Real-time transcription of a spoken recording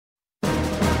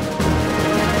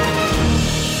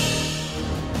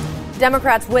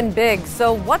Democrats win big,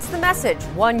 so what's the message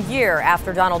 1 year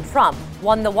after Donald Trump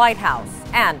won the White House?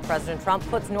 And President Trump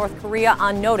puts North Korea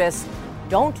on notice.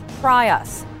 Don't try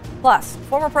us. Plus,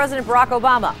 former President Barack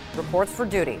Obama reports for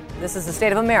duty. This is the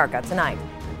State of America tonight.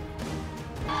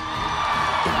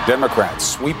 Democrats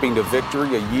sweeping to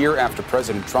victory a year after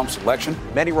President Trump's election.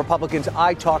 Many Republicans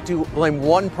I talked to blame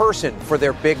one person for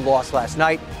their big loss last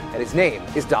night, and his name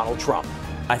is Donald Trump.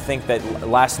 I think that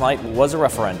last night was a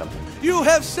referendum. You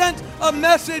have sent a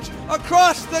message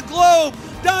across the globe.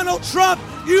 Donald Trump,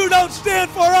 you don't stand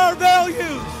for our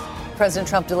values. President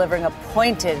Trump delivering a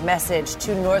pointed message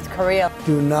to North Korea.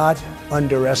 Do not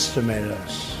underestimate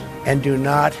us and do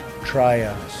not try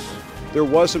us. There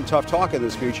was some tough talk in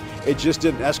this speech. It just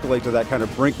didn't escalate to that kind of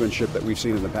brinkmanship that we've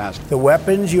seen in the past. The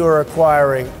weapons you are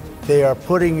acquiring, they are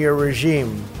putting your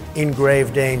regime in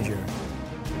grave danger.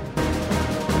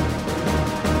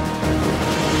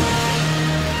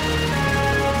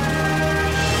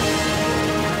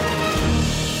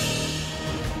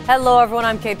 Hello, everyone.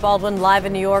 I'm Kate Baldwin, live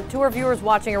in New York. To our viewers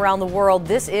watching around the world,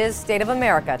 this is State of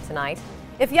America tonight.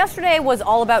 If yesterday was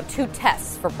all about two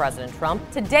tests for President Trump,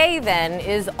 today, then,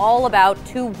 is all about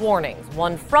two warnings,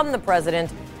 one from the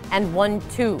president and one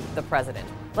to the president.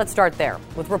 Let's start there.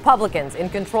 With Republicans in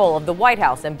control of the White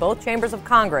House and both chambers of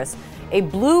Congress, a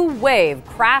blue wave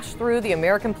crashed through the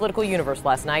American political universe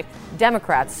last night,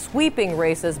 Democrats sweeping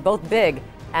races both big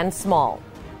and small.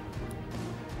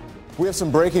 We have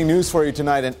some breaking news for you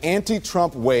tonight. An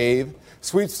anti-Trump wave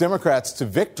sweeps Democrats to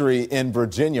victory in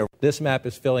Virginia. This map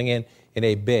is filling in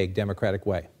a big Democratic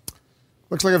way.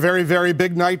 Looks like a very, very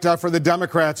big night for the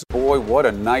Democrats. Boy, what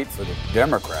a night for the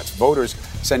Democrats. Voters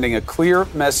sending a clear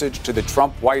message to the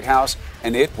Trump White House,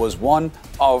 and it was one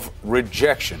of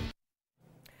rejection.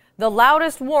 The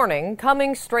loudest warning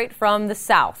coming straight from the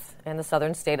South and the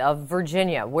southern state of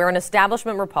Virginia, where an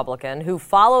establishment Republican who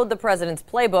followed the president's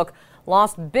playbook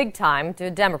lost big time to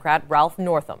Democrat Ralph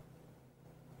Northam.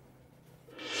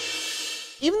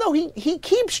 Even though he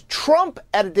keeps Trump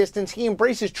at a distance, he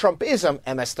embraces Trumpism,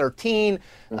 MS-13,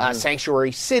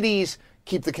 sanctuary cities,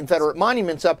 keep the Confederate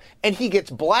monuments up, and he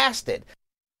gets blasted.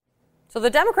 So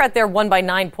the Democrat there won by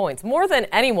 9 points, more than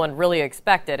anyone really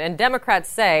expected. And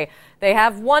Democrats say they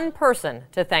have one person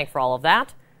to thank for all of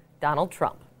that, Donald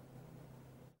Trump.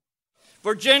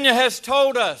 Virginia has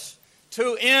told us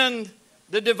to end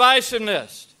the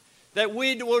divisiveness, that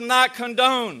we will not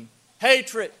condone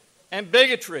hatred and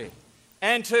bigotry,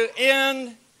 and to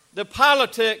end the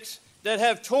politics that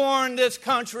have torn this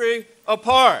country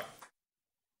apart.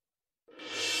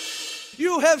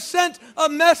 You have sent a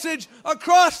message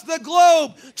across the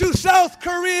globe to South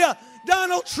Korea.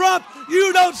 Donald Trump,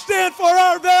 you don't stand for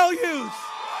our values.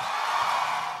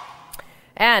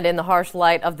 And in the harsh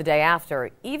light of the day after,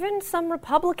 even some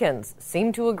Republicans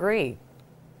seem to agree.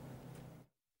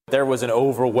 There was an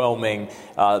overwhelming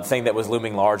thing that was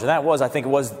looming large, and that was, I think it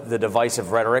was the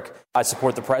divisive rhetoric. I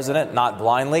support the president, not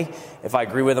blindly. If I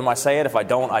agree with him, I say it. If I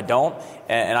don't, I don't.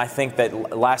 And I think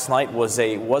that last night was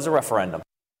a referendum.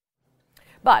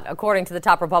 But according to the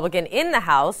top Republican in the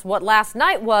House, what last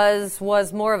night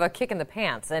was more of a kick in the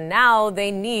pants. And now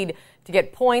they need to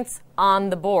get points on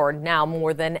the board now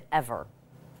more than ever.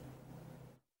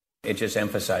 It just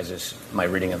emphasizes my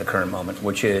reading of the current moment,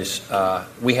 which is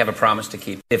we have a promise to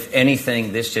keep. If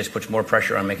anything, this just puts more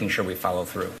pressure on making sure we follow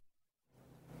through.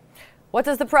 What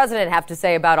does the president have to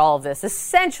say about all of this?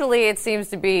 Essentially, it seems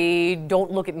to be,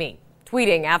 don't look at me.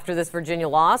 Tweeting after this Virginia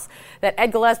loss that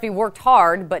Ed Gillespie worked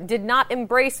hard but did not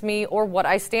embrace me or what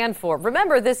I stand for.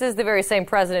 Remember, this is the very same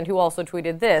president who also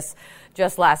tweeted this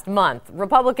just last month.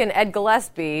 Republican Ed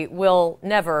Gillespie will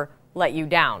never let you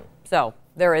down. So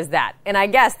there is that. And I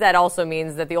guess that also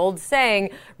means that the old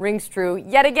saying rings true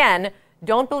yet again.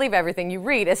 Don't believe everything you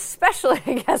read, especially,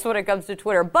 I guess, when it comes to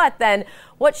Twitter. But then,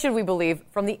 what should we believe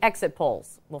from the exit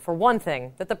polls? Well, for one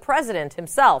thing, that the president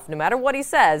himself, no matter what he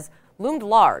says, loomed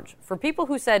large. For people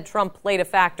who said Trump played a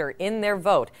factor in their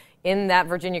vote in that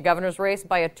Virginia governor's race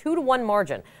by a 2-1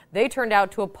 margin, they turned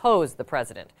out to oppose the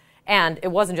president. And it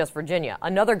wasn't just Virginia.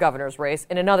 Another governor's race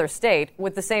in another state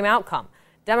with the same outcome.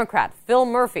 Democrat Phil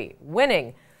Murphy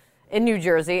winning in New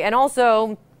Jersey and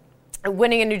also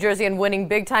winning in New Jersey and winning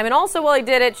big time. And also, while he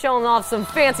did it, showing off some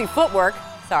fancy footwork.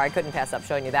 Sorry, I couldn't pass up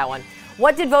showing you that one.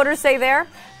 What did voters say there?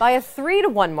 By a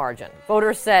 3-1 margin.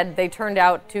 Voters said they turned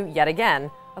out to, yet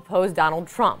again, oppose Donald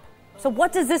Trump. So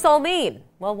what does this all mean?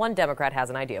 Well, one Democrat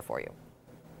has an idea for you.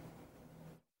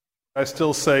 I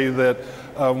still say that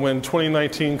when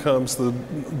 2019 comes, the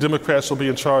Democrats will be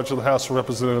in charge of the House of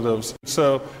Representatives.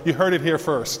 So you heard it here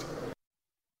first.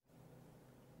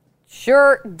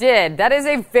 Sure did. That is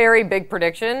a very big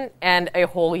prediction and a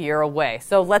whole year away.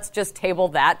 So let's just table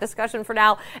that discussion for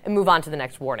now and move on to the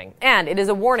next warning. And it is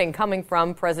a warning coming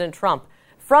from President Trump.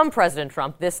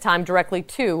 This time directly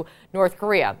to North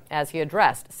Korea as he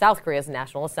addressed South Korea's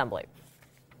National Assembly.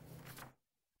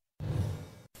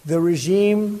 The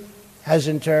regime has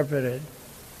interpreted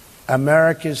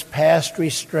America's past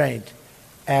restraint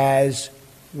as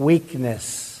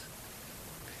weakness.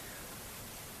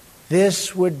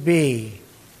 This would be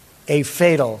a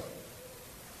fatal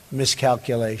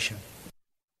miscalculation.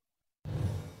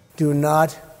 Do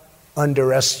not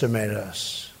underestimate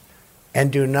us,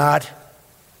 and do not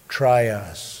try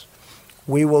us.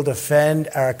 We will defend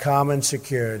our common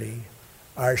security,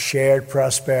 our shared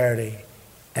prosperity,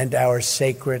 and our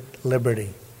sacred liberty.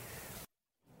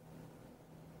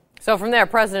 So from there,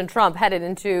 President Trump headed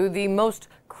into the most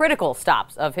critical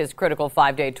stops of his critical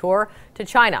 5-day tour to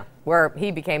China, where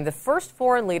he became the first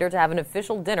foreign leader to have an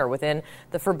official dinner within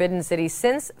the Forbidden City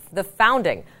since the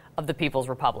founding of the People's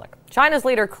Republic. China's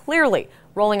leader clearly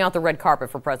rolling out the red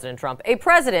carpet for President Trump. A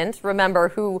president, remember,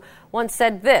 who once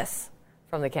said this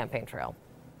from the campaign trail.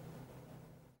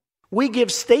 We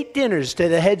give state dinners to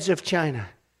the heads of China.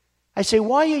 I say,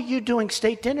 why are you doing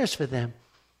state dinners for them?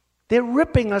 They're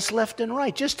ripping us left and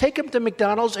right. Just take them to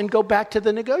McDonald's and go back to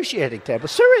the negotiating table.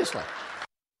 Seriously.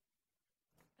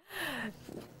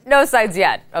 No signs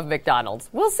yet of McDonald's.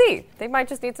 We'll see. They might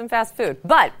just need some fast food.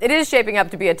 But it is shaping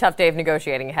up to be a tough day of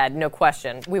negotiating ahead, no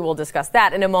question. We will discuss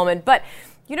that in a moment. But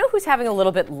you know who's having a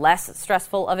little bit less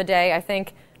stressful of a day, I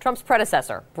think? Trump's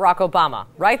predecessor, Barack Obama.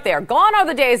 Right there. Gone are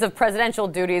the days of presidential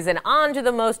duties and on to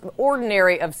the most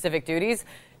ordinary of civic duties,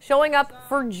 showing up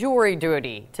for jury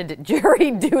duty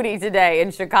today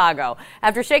in Chicago.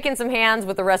 After shaking some hands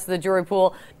with the rest of the jury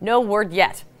pool, no word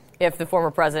yet if the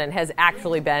former president has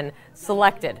actually been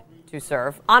selected to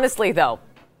serve. Honestly, though,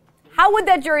 how would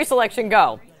that jury selection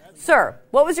go? Sir,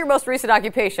 what was your most recent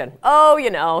occupation? Oh,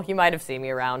 you might have seen me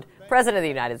around. President of the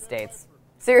United States.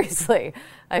 Seriously,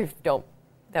 that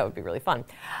would be really fun.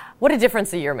 What a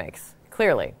difference a year makes,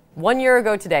 clearly. 1 year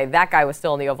ago today, that guy was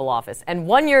still in the Oval Office. And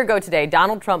 1 year ago today,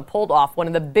 Donald Trump pulled off one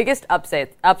of the biggest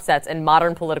upsets in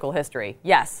modern political history.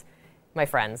 Yes, my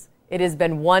friends, it has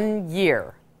been 1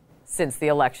 year since the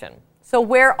election. So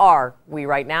where are we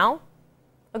right now?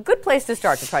 A good place to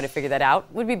start to try to figure that out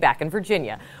would be back in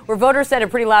Virginia, where voters sent a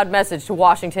pretty loud message to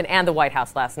Washington and the White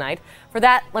House last night. For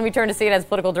that, let me turn to CNN's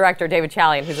political director, David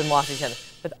Chalian, who's in Washington,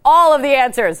 with all of the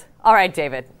answers. All right,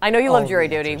 David, I know you love jury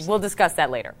duty. We'll discuss that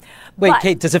later. Wait,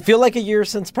 Kate, does it feel like a year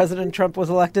since President Trump was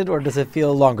elected, or does it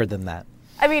feel longer than that?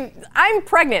 I mean, I'm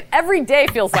pregnant. Every day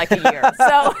feels like a year.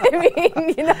 So, I mean,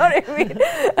 you know what I mean?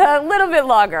 A little bit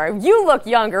longer. You look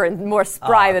younger and more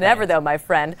spry than ever, though, my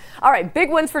friend. All right,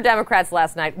 big wins for Democrats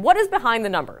last night. What is behind the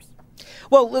numbers?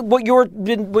 Well, what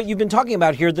you've been talking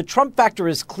about here, the Trump factor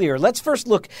is clear. Let's first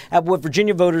look at what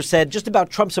Virginia voters said just about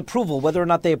Trump's approval, whether or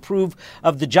not they approve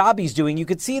of the job he's doing. You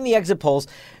could see in the exit polls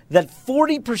that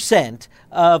 40%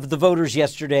 of the voters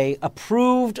yesterday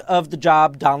approved of the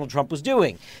job Donald Trump was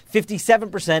doing.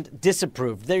 57%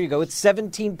 disapproved. There you go. It's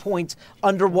 17 points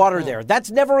underwater there. That's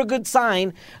never a good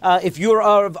sign if you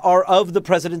are of the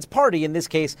president's party, in this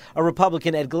case, a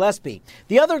Republican, Ed Gillespie.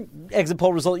 The other exit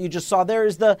poll result you just saw there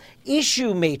is the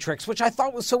issue matrix, which I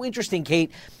thought was so interesting,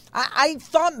 Kate. I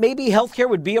thought maybe healthcare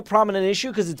would be a prominent issue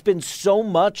because it's been so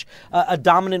much a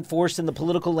dominant force in the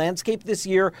political landscape this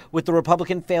year with the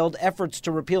Republican failed efforts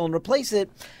to repeal and replace it.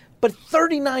 But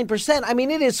 39%, I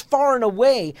mean, it is far and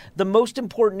away the most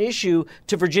important issue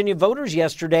to Virginia voters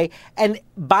yesterday. And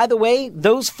by the way,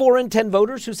 those 4 in 10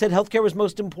 voters who said healthcare was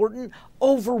most important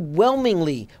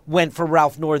overwhelmingly went for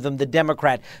Ralph Northam, the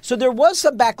Democrat. So there was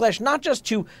some backlash, not just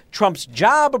to Trump's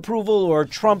job approval or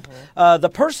Trump, the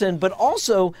person, but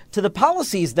also to the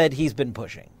policies that he's been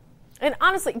pushing. And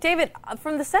honestly, David,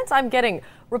 from the sense I'm getting,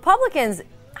 Republicans,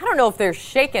 I don't know if they're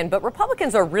shaken, but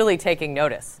Republicans are really taking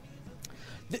notice.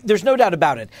 There's no doubt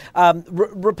about it.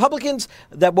 Republicans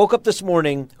that woke up this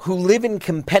morning who live in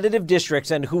competitive districts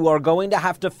and who are going to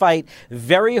have to fight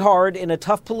very hard in a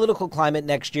tough political climate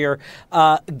next year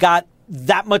got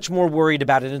that much more worried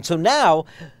about it. And so now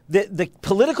the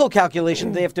political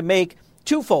calculation they have to make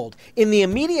twofold. In the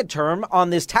immediate term, on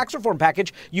this tax reform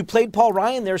package, you played Paul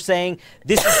Ryan there saying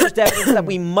this is just evidence that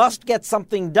we must get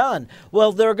something done.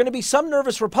 Well, there are going to be some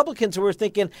nervous Republicans who are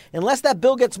thinking, unless that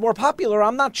bill gets more popular,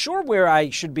 I'm not sure where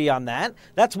I should be on that.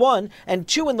 That's one. And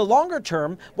two, in the longer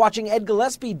term, watching Ed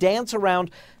Gillespie dance around,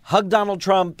 hug Donald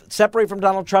Trump, separate from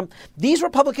Donald Trump, these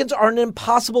Republicans are in an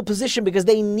impossible position because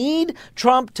they need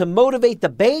Trump to motivate the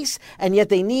base, and yet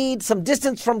they need some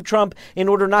distance from Trump in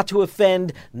order not to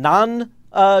offend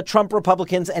Trump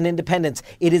Republicans and independents.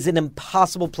 It is an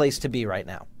impossible place to be right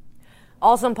now.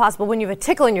 Also impossible when you have a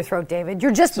tickle in your throat, David.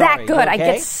 You're just that good. Okay? I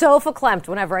get so verklempt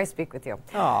whenever I speak with you.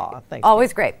 Aw, thanks.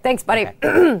 Always great. Thanks, buddy.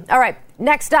 Okay. All right.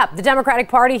 Next up, the Democratic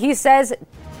Party.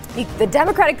 The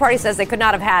Democratic Party says they could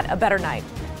not have had a better night.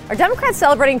 Are Democrats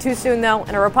celebrating too soon, though?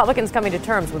 And are Republicans coming to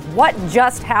terms with what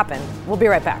just happened? We'll be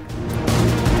right back.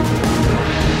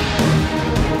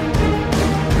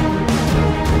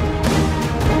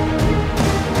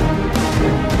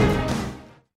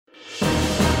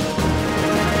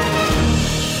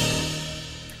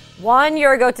 One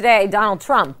year ago today, Donald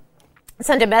Trump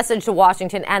sent a message to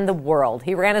Washington and the world.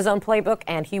 He ran his own playbook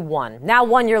and he won. Now,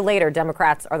 1 year later,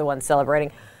 Democrats are the ones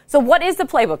celebrating. So what is the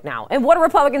playbook now? And what do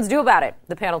Republicans do about it?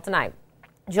 The panel tonight.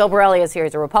 Joe Borelli is here.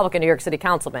 He's a Republican New York City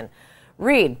councilman.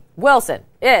 Reed Wilson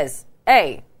is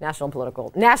a national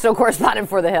correspondent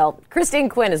for The Hill. Christine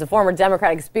Quinn is a former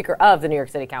Democratic Speaker of the New York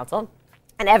City Council.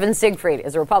 And Evan Siegfried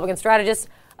is a Republican strategist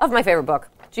of my favorite book,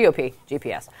 GOP,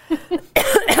 GPS.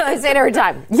 I say it every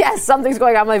time. Yes, something's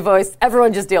going on with my voice.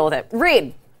 Everyone just deal with it.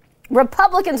 Reed,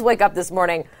 Republicans wake up this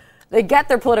morning. They get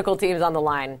their political teams on the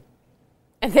line.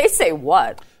 And they say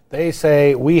what? They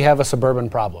say we have a suburban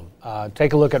problem.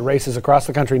 Take a look at races across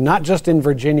the country, not just in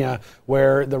Virginia,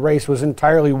 where the race was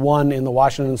entirely won in the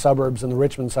Washington suburbs and the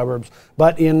Richmond suburbs,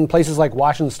 but in places like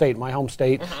Washington State, my home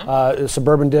state, a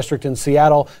suburban district in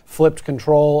Seattle flipped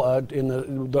control in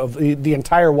the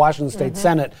entire Washington State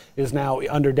Senate is now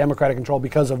under Democratic control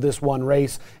because of this one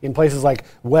race. In places like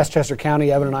Westchester County,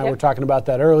 Evan and I were talking about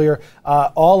that earlier,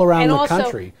 all around the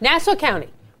country. Nassau County.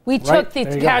 We Right. took the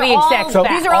There you county go. execs So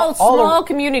back. these are all small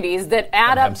communities that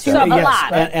add up to a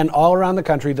lot. And all around the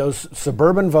country, those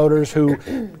suburban voters who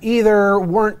either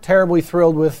weren't terribly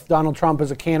thrilled with Donald Trump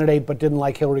as a candidate but didn't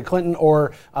like Hillary Clinton,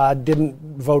 or didn't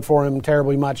vote for him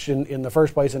terribly much in the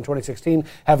first place in 2016,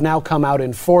 have now come out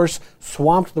in force,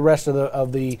 swamped the rest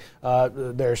of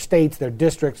their states, their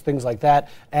districts, things like that.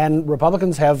 And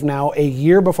Republicans have now a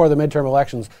year before the midterm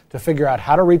elections to figure out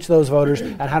how to reach those voters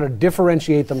and how to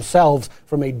differentiate themselves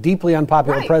from a deeply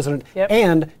unpopular president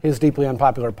and his deeply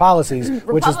unpopular policies,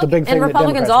 which is the big thing. And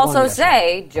Republicans that Democrats also won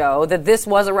say, Joe, that this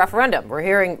was a referendum.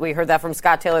 We heard that from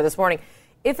Scott Taylor this morning.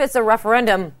 If it's a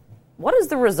referendum, what is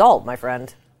the result, my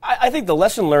friend? I think the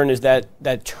lesson learned is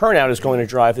that turnout is going to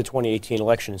drive the 2018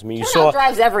 elections. I mean, Turnout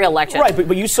drives every election. Right,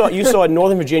 but you saw in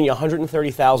Northern Virginia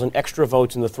 130,000 extra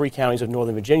votes in the 3 counties of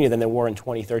Northern Virginia than there were in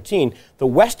 2013. The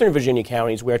Western Virginia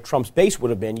counties, where Trump's base would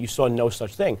have been, you saw no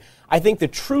such thing. I think the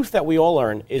truth that we all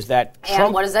learn is that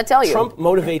Trump, what does that tell you? Trump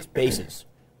motivates bases,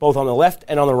 both on the left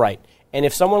and on the right. And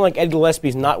if someone like Ed Gillespie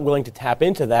is not willing to tap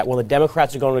into that, well, the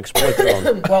Democrats are going to exploit their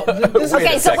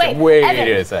own. Wait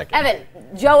a second. Evan,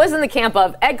 Joe is in the camp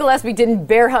of Ed Gillespie didn't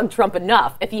bear hug Trump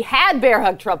enough. If he had bear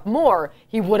hugged Trump more,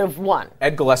 he would have won.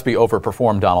 Ed Gillespie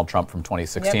overperformed Donald Trump from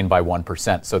 2016 by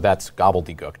 1%, so that's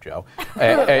gobbledygook, Joe.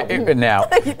 Now,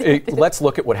 let's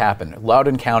look at what happened.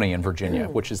 Loudoun County in Virginia,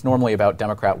 which is normally about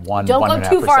Democrat 1.5%. Don't go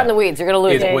too far in the weeds. You're going to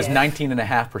lose. It was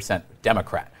 19.5%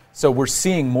 Democrat. So we're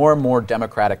seeing more and more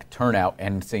Democratic turnout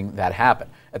and seeing that happen.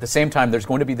 At the same time, there's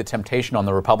going to be the temptation on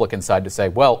the Republican side to say,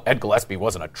 well, Ed Gillespie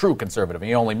wasn't a true conservative.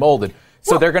 He only molded.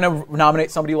 So they're going to nominate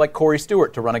somebody like Corey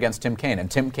Stewart to run against Tim Kaine. And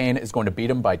Tim Kaine is going to beat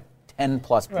him by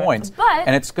 10-plus points. But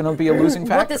and it's going to be a losing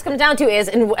factor. What this comes down to is,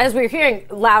 and as we're hearing,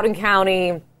 Loudoun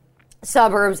County,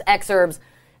 suburbs, exurbs,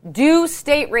 do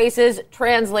state races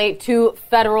translate to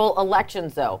federal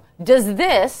elections, though? Does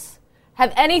this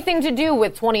have anything to do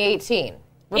with 2018?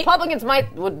 Republicans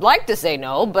would like to say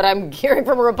no, but I'm hearing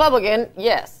from a Republican,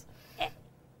 yes.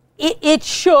 It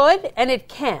should and it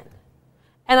can.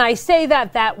 And I say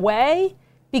that way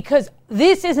because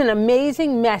this is an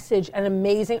amazing message, an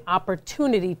amazing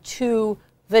opportunity to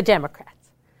the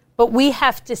Democrats. But we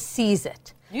have to seize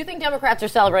it. Do you think Democrats are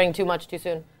celebrating too much too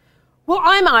soon? Well,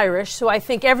 I'm Irish, so I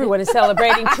think everyone is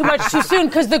celebrating too much too soon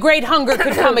because the great hunger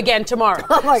could come again tomorrow.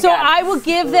 Oh my so God. I will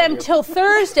give them till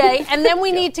Thursday, and then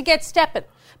we need to get stepping.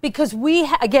 Because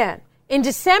again, in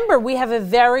December, we have a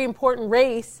very important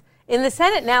race in the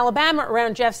Senate in Alabama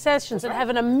around Jeff Sessions and have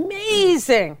an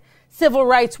amazing civil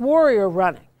rights warrior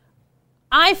running.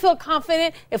 I feel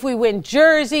confident if we win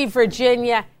Jersey,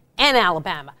 Virginia, and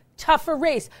Alabama. Tougher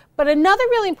race. But another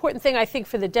really important thing I think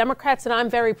for the Democrats, and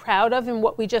I'm very proud of in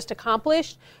what we just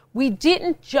accomplished, we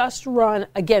didn't just run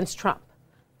against Trump.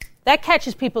 That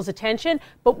catches people's attention,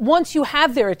 but once you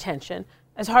have their attention,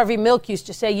 as Harvey Milk used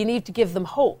to say, you need to give them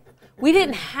hope. We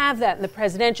didn't have that in the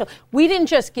presidential. We didn't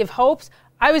just give hopes.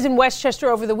 I was in Westchester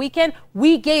over the weekend.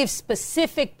 We gave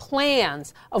specific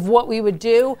plans of what we would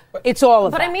do. It's all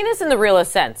of that. But I mean this in the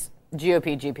realest sense.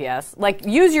 GOP GPS. Like,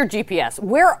 use your GPS.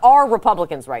 Where are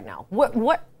Republicans right now?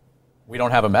 What? We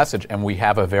don't have a message, and we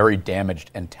have a very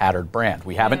damaged and tattered brand.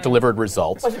 We haven't delivered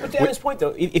results. But to Adam's point,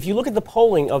 though, if you look at the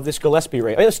polling of this Gillespie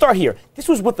race, let's start here. This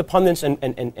was what the pundits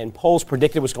and polls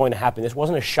predicted was going to happen. This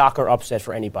wasn't a shocker upset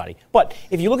for anybody. But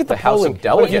if you look at the polling, House of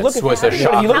Delegates was a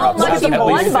shocker. How much he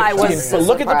won by was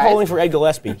look at the polling for Ed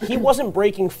Gillespie. He wasn't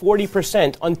breaking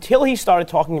 40% until he started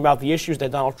talking about the issues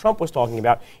that Donald Trump was talking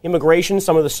about: immigration,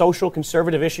 some of the social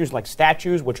conservative issues like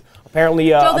statues, which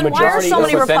apparently a majority. Why are so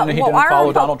many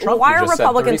Donald Trump. Why are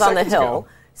Republicans on the Hill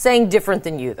saying different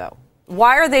than you, though?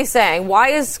 Why are they saying? Why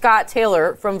is Scott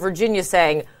Taylor from Virginia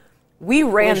saying we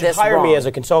ran this wrong? Hire me as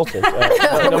a consultant.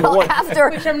 Number one.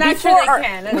 Which I'm not sure they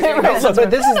can. But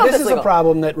this is a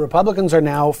problem that Republicans are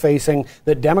now facing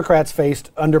that Democrats faced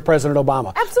under President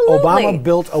Obama. Absolutely. Obama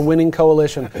built a winning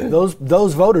coalition. Those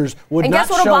voters would not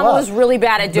show up. And guess what Obama was really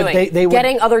bad at doing?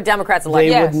 Getting other Democrats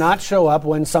elected. They would not show up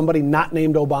when somebody not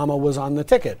named Obama was on the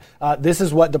ticket. This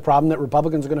is what the problem that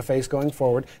Republicans are going to face going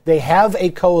forward. They have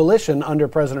a coalition under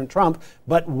President Trump,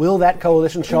 but will that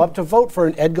coalition show up to vote for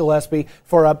an Ed Gillespie,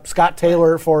 for a Scott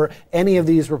Taylor, for any of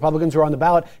these Republicans who are on the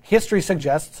ballot? History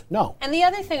suggests no. And the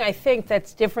other thing I think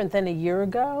that's different than a year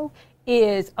ago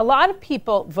is a lot of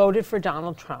people voted for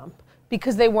Donald Trump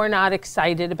because they were not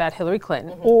excited about Hillary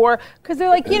Clinton, or because they're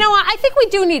like, you know what, I think we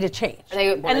do need a change.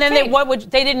 They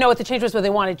didn't know what the change was, but they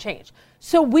wanted change.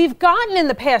 So we've gotten in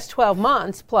the past 12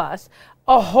 months plus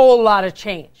a whole lot of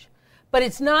change. But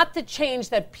it's not the change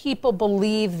that people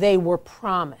believe they were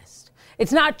promised.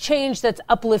 It's not change that's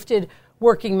uplifted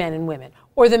working men and women,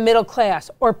 or the middle class,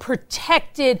 or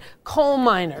protected coal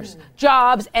miners,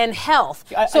 jobs and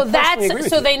health. So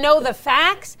they know the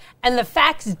facts, and the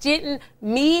facts didn't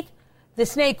meet the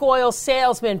snake oil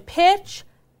salesman pitch,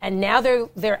 and now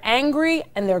they're angry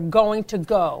and they're going to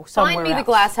go somewhere Find me else. the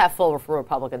glass half full for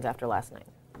Republicans after last night.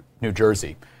 New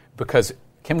Jersey, because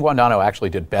Kim Guadagno actually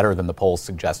did better than the polls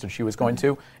suggested she was going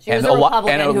to. She was a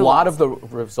Republican and a who lot lost. of the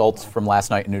results from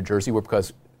last night in New Jersey were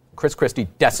because Chris Christie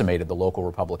decimated the local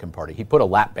Republican Party. He put a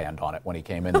lap band on it when he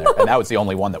came in there, and that was the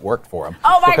only one that worked for him.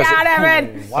 Oh, my God,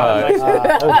 Evan!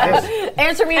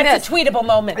 Answer me this. That's a tweetable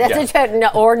moment. No,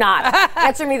 or not.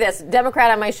 Answer me this. Democrat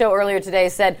on my show earlier today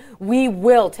said, we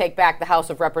will take back the House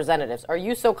of Representatives. Are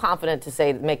you so confident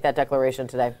to make that declaration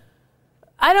today?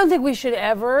 I don't think we should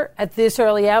ever, at this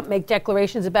early out, make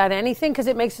declarations about anything because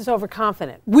it makes us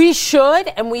overconfident. We should,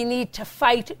 and we need to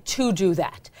fight to do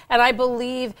that. And I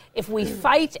believe if we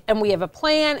fight and we have a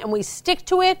plan and we stick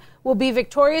to it, we'll be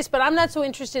victorious. But I'm not so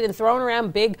interested in throwing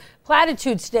around big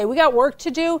platitudes today. We got work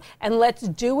to do, and let's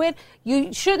do it.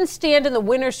 You shouldn't stand in the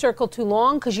winner's circle too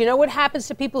long, because you know what happens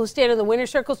to people who stand in the winner's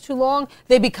circles too long?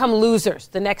 They become losers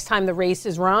the next time the race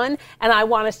is run. And I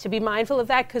want us to be mindful of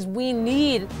that, because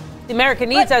the America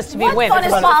needs us to be winners.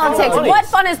 What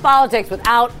fun is politics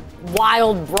without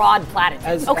wild, broad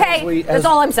platitudes? That's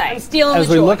all I'm saying. As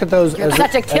we look at those,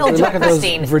 such a killjoy,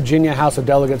 Christine. Virginia House of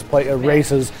Delegates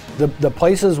races, the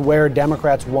places where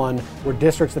Democrats won were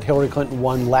districts that Hillary Clinton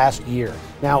won last year.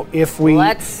 Now, if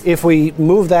we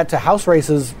move that to House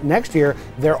races next year,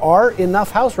 there are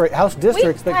enough House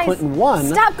districts that Clinton won.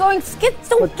 Stop going.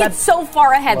 Don't get so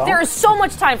far ahead. Well, there is so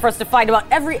much time for us to fight about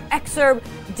every exurb,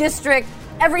 district,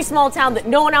 every small town that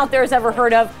no one out there has ever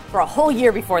heard of for a whole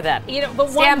year before then.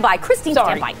 Stand by. Christine,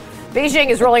 stand by. Beijing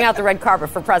is rolling out the red carpet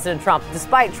for President Trump.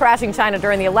 Despite trashing China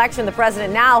during the election, the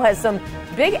president now has some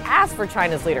big asks for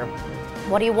China's leader.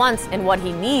 What he wants and what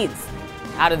he needs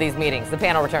out of these meetings. The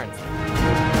panel returns.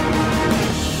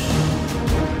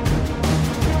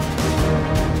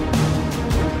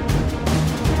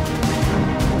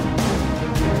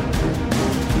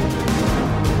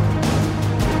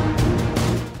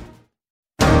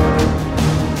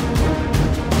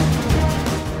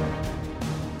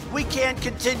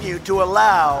 Continue to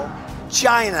allow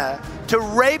China to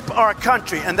rape our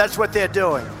country, and that's what they're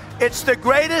doing. It's the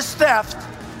greatest theft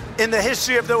in the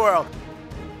history of the world.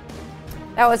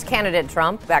 That was candidate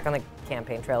Trump, back on the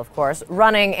campaign trail, of course,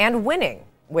 running and winning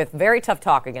with very tough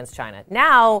talk against China.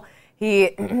 Now he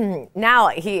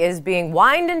is being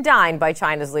wined and dined by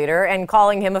China's leader and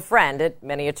calling him a friend at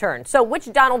many a turn. So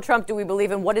which Donald Trump do we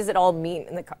believe in? What does it all mean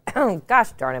in the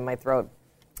gosh darn in my throat.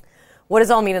 What does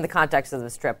it all mean in the context of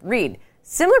this trip? Reed,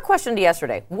 similar question to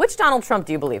yesterday. Which Donald Trump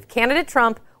do you believe? Candidate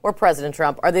Trump or President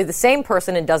Trump? Are they the same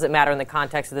person, and does it matter in the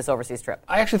context of this overseas trip?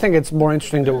 I actually think it's more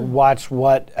interesting to watch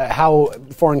how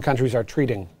foreign countries are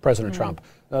treating President Trump.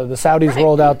 The Saudis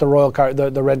rolled out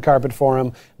the red carpet for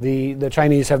him. The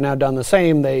Chinese have now done the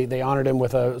same. They honored him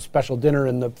with a special dinner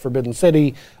in the Forbidden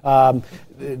City.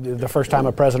 The first time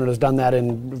a president has done that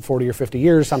in 40 or 50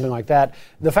 years, something like that.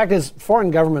 The fact is, foreign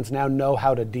governments now know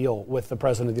how to deal with the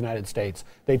president of the United States.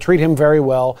 They treat him very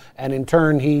well, and in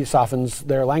turn, he softens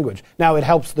their language. Now, it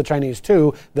helps the Chinese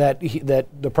too that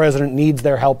the president needs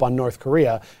their help on North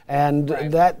Korea, and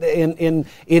that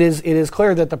it is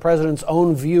clear that the president's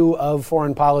own view of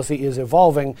foreign policy is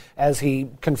evolving as he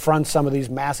confronts some of these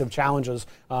massive challenges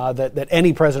that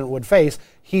any president would face.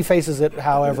 He faces it,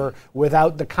 however,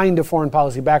 without the kind of foreign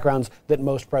policy backgrounds that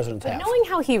most presidents have. Knowing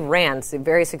how he ran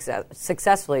very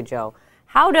successfully, Joe,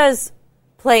 how does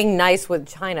playing nice with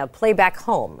China play back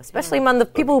home, especially among the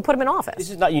people who put him in office? This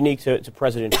is not unique to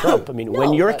President Trump. I mean,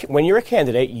 when you're a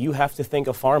candidate, you have to think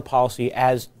of foreign policy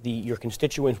as your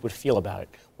constituents would feel about it.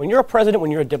 When you're a president,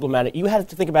 when you're a diplomat, you have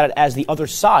to think about it as the other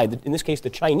side, in this case the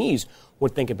Chinese,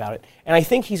 would think about it. And I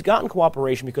think he's gotten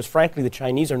cooperation because, frankly, the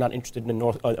Chinese are not interested in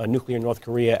a nuclear North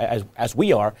Korea as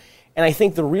we are. And I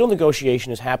think the real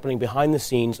negotiation is happening behind the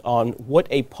scenes on what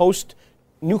a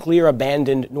post-nuclear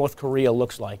abandoned North Korea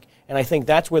looks like. And I think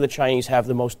that's where the Chinese have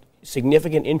the most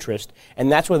significant interest,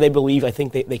 and that's where they believe, I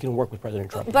think, they can work with President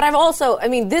Trump.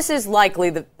 But this is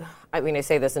likely I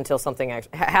say this until something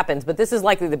happens, but this is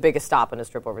likely the biggest stop in his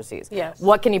trip overseas. Yes.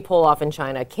 What can he pull off in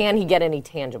China? Can he get any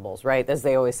tangibles, right, as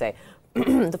they always say?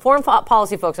 The foreign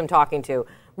policy folks I'm talking to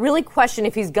really question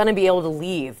if he's going to be able to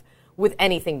leave with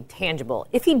anything tangible.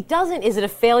 If he doesn't, is it a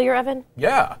failure, Evan?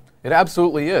 Yeah, it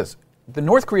absolutely is. The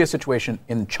North Korea situation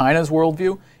in China's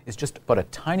worldview is just but a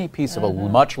tiny piece of a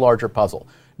much larger puzzle.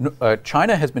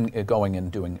 China has been going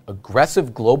and doing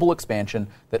aggressive global expansion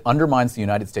that undermines the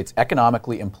United States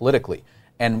economically and politically.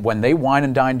 And when they wine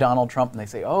and dine Donald Trump and they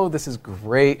say, oh, this is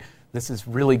great, this is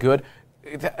really good,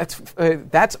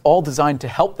 that's all designed to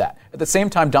help that. At the same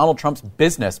time, Donald Trump's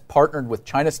business partnered with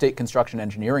China State Construction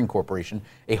Engineering Corporation,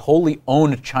 a wholly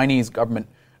owned Chinese government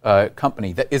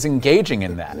company that is engaging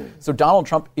in that. So Donald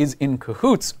Trump is in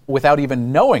cahoots without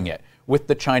even knowing it with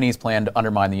the Chinese plan to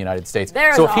undermine the United States.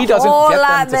 So if he doesn't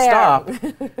get them to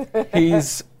stop,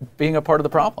 he's being a part of the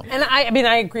problem. And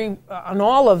I agree on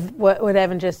all of what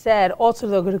Evan just said. Also,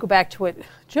 though, going to go back to what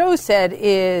Joe said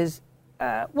is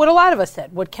what a lot of us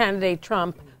said. What candidate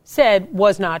Trump said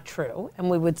was not true,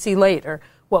 and we would see later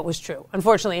what was true.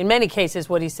 Unfortunately, in many cases,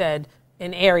 what he said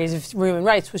in areas of human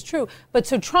rights was true. But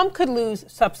so Trump could lose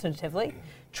substantively.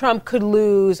 Trump could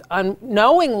lose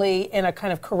unknowingly in a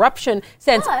kind of corruption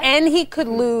sense, and he could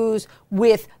lose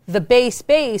with the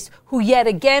base who yet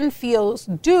again feels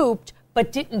duped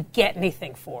but didn't get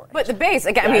anything for it. But the base,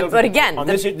 again,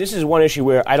 this is one issue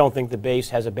where I don't think the base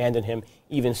has abandoned him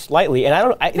even slightly,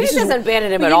 and base hasn't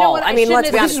abandoned him at all. Let's be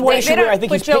honest. This is one issue where I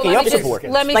think he's picking up support.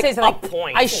 Let me say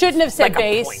something. I shouldn't have said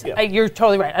base. You're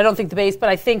totally right. I don't think the base, but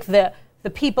I think the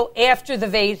people after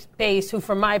the base who,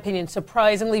 from my opinion,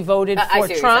 surprisingly voted for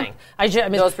Trump. Those are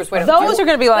going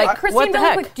to be like, Christine, what the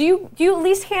heck? Quick, do you at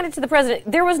least hand it to the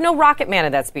president? There was no Rocket Man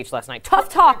in that speech last night. Tough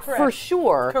talk for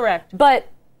sure. Correct. But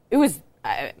it was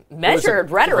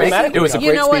measured rhetoric. It was a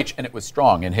great speech, and it was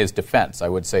strong in his defense. I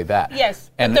would say that.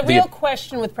 Yes. And the real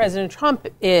question with President Trump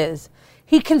is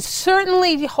he can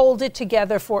certainly hold it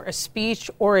together for a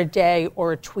speech or a day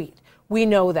or a tweet. We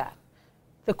know that.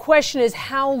 The question is,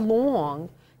 how long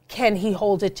can he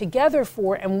hold it together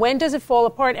for, and when does it fall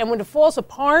apart? And when it falls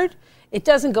apart, it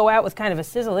doesn't go out with kind of a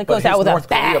sizzle. It goes out with a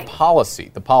bang. North Korea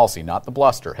policy, the policy, not the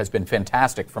bluster, has been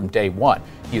fantastic from day one.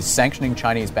 He is sanctioning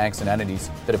Chinese banks and entities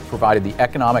that have provided the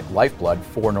economic lifeblood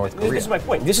for North Korea. This is my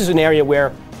point. This is an area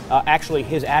where actually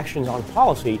his actions on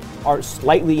policy are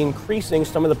slightly increasing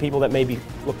some of the people that maybe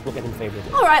look at him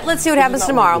favorably. All right, let's see what happens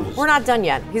tomorrow. We're not done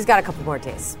yet. He's got a couple more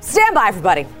days. Stand by,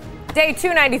 everybody. Day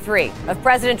 293 of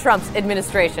President Trump's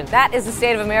administration. That is the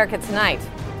state of America tonight.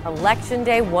 Election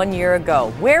day 1 year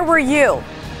ago. Where were you?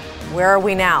 Where are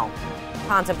we now?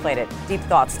 Contemplate it. Deep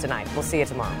thoughts tonight. We'll see you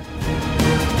tomorrow.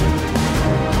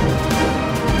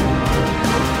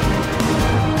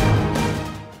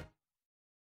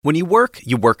 When you work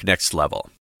next level.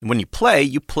 And when you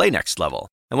play next level.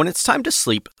 And when it's time to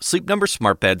sleep, Sleep Number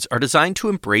smart beds are designed to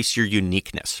embrace your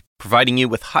uniqueness, providing you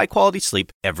with high-quality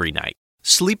sleep every night.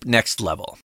 Sleep next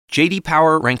level. J.D.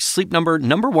 Power ranks Sleep Number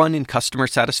 #1 in customer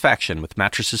satisfaction with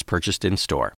mattresses purchased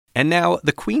in-store. And now,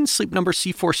 the Queen Sleep Number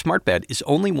C4 smart bed is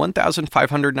only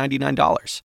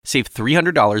 $1,599. Save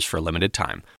 $300 for a limited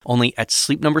time, only at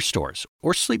Sleep Number stores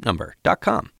or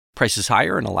sleepnumber.com. Prices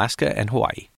higher in Alaska and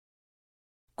Hawaii.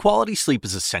 Quality sleep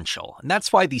is essential, and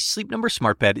that's why the Sleep Number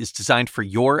Smart Bed is designed for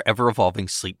your ever-evolving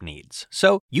sleep needs.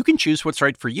 So you can choose what's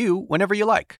right for you whenever you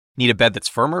like. Need a bed that's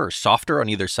firmer or softer on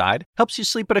either side? Helps you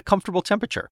sleep at a comfortable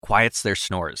temperature. Quiets their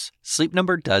snores. Sleep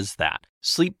Number does that.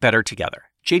 Sleep better together.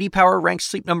 J.D. Power ranks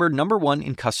Sleep Number #1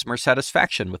 in customer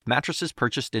satisfaction with mattresses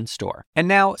purchased in-store. And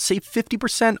now, save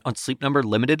 50% on Sleep Number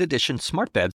Limited Edition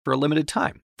smart beds for a limited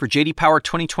time. For J.D. Power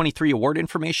 2023 award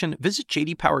information, visit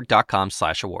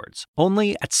jdpower.com/awards.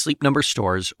 Only at Sleep Number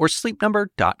stores or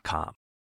sleepnumber.com.